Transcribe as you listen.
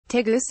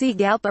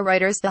TEGUCIGALPA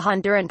Reuters The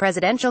Honduran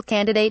presidential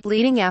candidate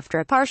leading after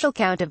a partial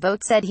count of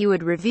votes said he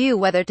would review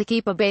whether to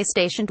keep a base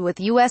stationed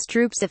with U.S.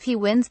 troops if he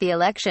wins the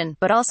election,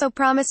 but also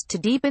promised to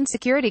deepen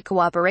security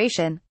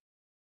cooperation.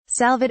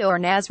 Salvador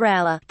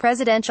Nasralla,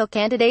 presidential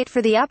candidate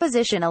for the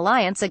opposition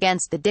alliance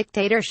against the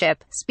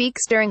dictatorship,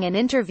 speaks during an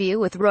interview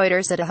with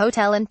Reuters at a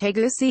hotel in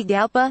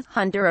TEGUCIGALPA,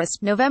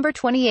 Honduras, November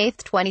 28,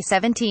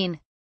 2017.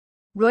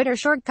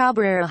 REUTERSJorge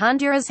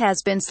CabreraHonduras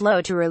has been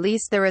slow to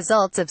release the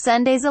results of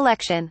Sunday's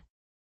election.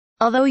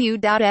 Although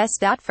U.S.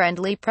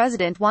 friendly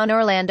President Juan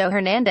Orlando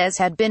Hernandez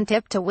had been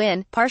tipped to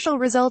win, partial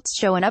results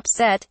show an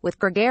upset, with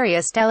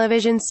gregarious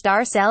television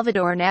star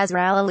Salvador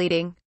Nasralla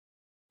leading.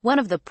 One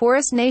of the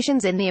poorest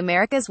nations in the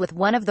Americas with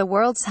one of the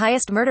world's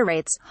highest murder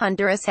rates,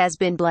 Honduras has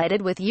been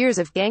blighted with years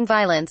of gang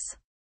violence.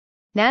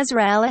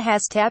 Nasralla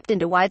has tapped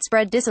into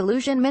widespread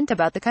disillusionment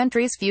about the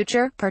country's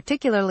future,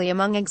 particularly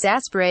among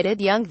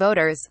exasperated young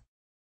voters.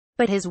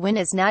 But his win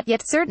is not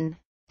yet certain.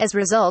 As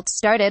results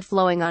started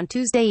flowing on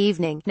Tuesday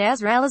evening,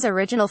 Nasralla's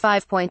original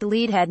 5-point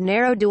lead had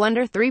narrowed to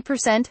under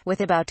 3%,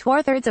 with about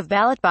 2/3 of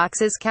ballot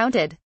boxes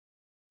counted.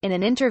 In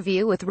an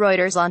interview with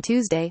Reuters on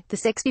Tuesday, the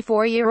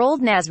 64-year-old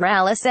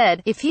Nasralla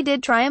said, if he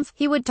did triumph,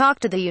 he would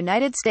talk to the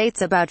United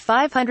States about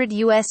 500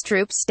 U.S.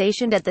 troops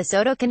stationed at the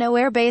Sotocano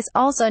Air Base,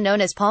 also known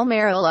as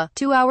Palmarola,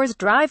 2 hours'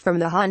 drive from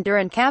the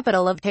Honduran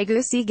capital of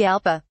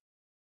Tegucigalpa.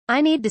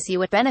 I need to see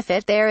what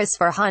benefit there is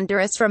for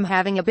Honduras from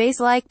having a base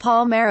like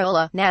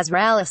Palmarola,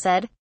 Nasralla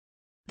said.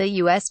 The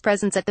U.S.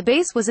 presence at the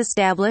base was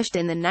established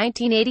in the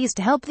 1980s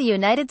to help the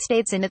United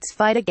States in its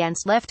fight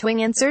against left-wing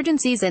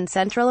insurgencies in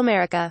Central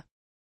America.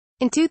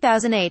 In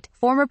 2008,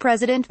 former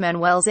President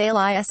Manuel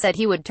Zelaya said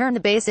he would turn the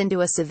base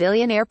into a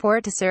civilian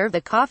airport to serve the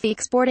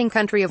coffee-exporting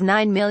country of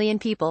 9 million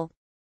people.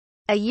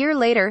 A year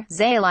later,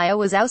 Zelaya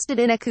was ousted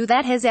in a coup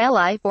that his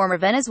ally, former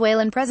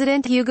Venezuelan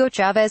President Hugo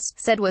Chavez,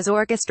 said was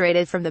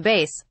orchestrated from the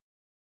base.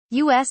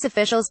 U.S.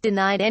 officials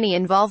denied any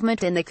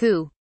involvement in the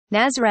coup.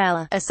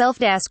 Nasralla, a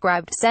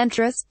self-described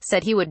centrist,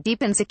 said he would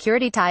deepen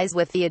security ties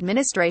with the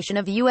administration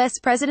of U.S.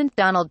 President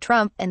Donald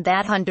Trump, and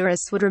that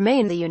Honduras would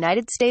remain the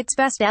United States'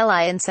 best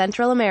ally in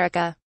Central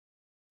America.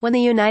 When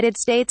the United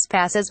States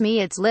passes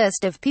me its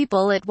list of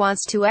people it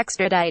wants to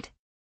extradite,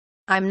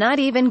 I'm not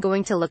even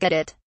going to look at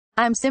it.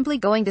 I'm simply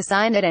going to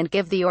sign it and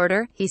give the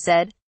order, he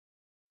said.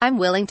 I'm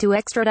willing to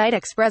extradite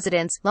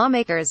ex-presidents,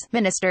 lawmakers,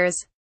 ministers.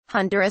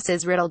 Honduras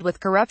is riddled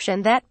with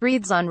corruption that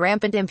breeds on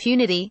rampant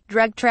impunity,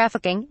 drug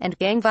trafficking, and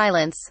gang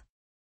violence.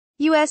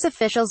 U.S.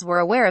 officials were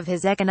aware of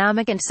his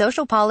economic and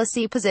social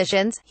policy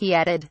positions, he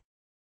added.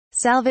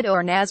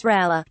 Salvador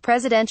Nasralla,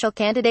 presidential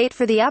candidate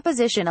for the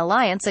opposition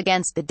alliance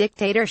against the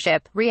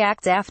dictatorship,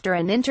 reacts after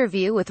an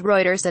interview with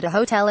Reuters at a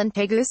hotel in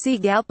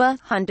Tegucigalpa,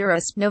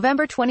 Honduras,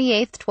 November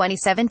 28,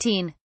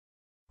 2017.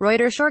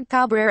 REUTERSJorge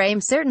Cabrera,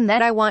 I'm certain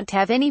that I won't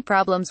have any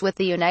problems with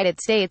the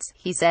United States,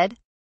 he said.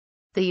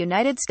 The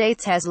United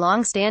States has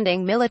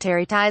long-standing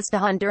military ties to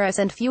Honduras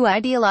and few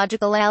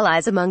ideological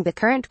allies among the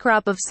current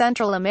crop of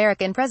Central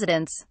American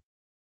presidents.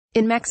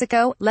 In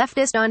Mexico,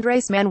 leftist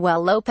Andrés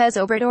Manuel López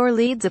Obrador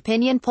leads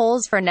opinion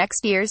polls for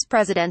next year's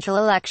presidential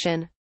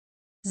election.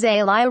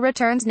 Zelaya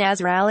returns.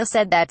 Nasralla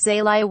said that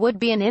Zelaya would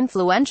be an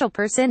influential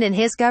person in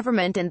his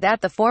government and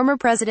that the former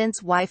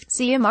president's wife,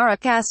 Xiomara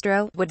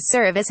Castro, would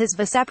serve as his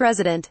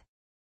vice-president.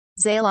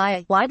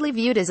 Zelaya, widely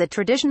viewed as a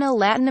traditional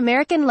Latin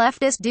American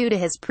leftist due to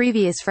his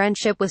previous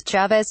friendship with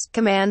Chavez,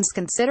 commands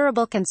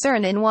considerable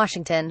concern in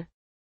Washington.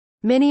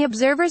 Many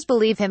observers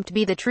believe him to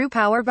be the true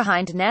power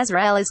behind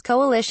Nasralla's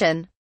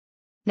coalition.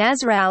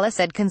 Nasralla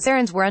said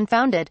concerns were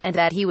unfounded, and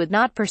that he would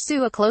not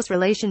pursue a close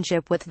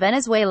relationship with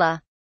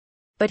Venezuela.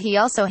 But he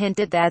also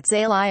hinted that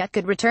Zelaya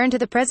could return to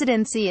the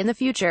presidency in the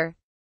future.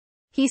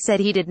 He said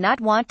he did not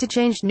want to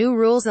change new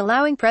rules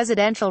allowing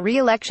presidential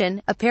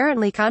re-election,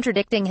 apparently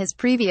contradicting his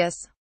previous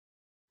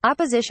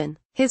opposition.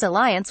 His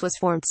alliance was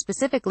formed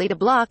specifically to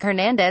block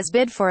Hernandez's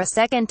bid for a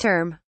second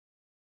term.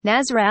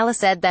 Nasralla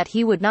said that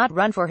he would not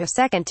run for his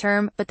second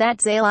term, but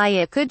that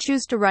Zelaya could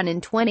choose to run in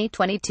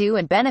 2022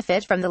 and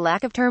benefit from the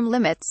lack of term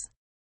limits.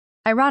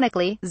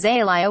 Ironically,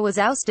 Zelaya was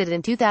ousted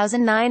in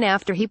 2009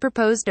 after he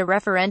proposed a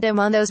referendum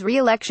on those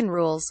re-election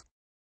rules.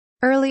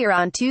 Earlier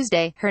on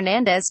Tuesday,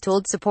 Hernandez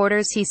told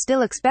supporters he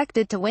still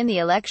expected to win the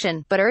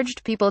election, but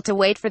urged people to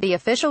wait for the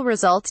official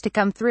results to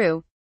come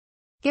through.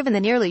 Given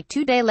the nearly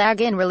 2-day lag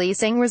in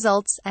releasing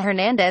results, a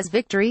Hernandez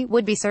victory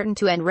would be certain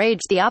to enrage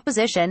the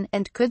opposition,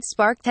 and could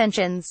spark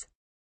tensions.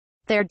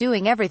 They're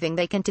doing everything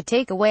they can to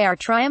take away our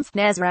triumph,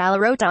 Nasralla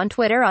wrote on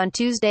Twitter on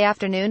Tuesday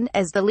afternoon,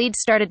 as the lead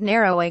started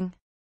narrowing.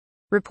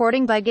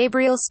 Reporting by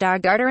Gabriel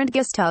Stargarter and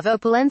Gustavo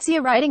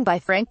Palencia, writing by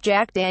Frank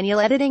Jack Daniel,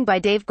 editing by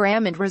Dave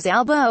Graham and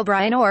Rosalba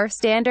O'Brien. Or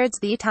Standards,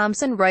 the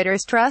Thomson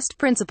Reuters Trust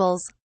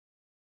Principles.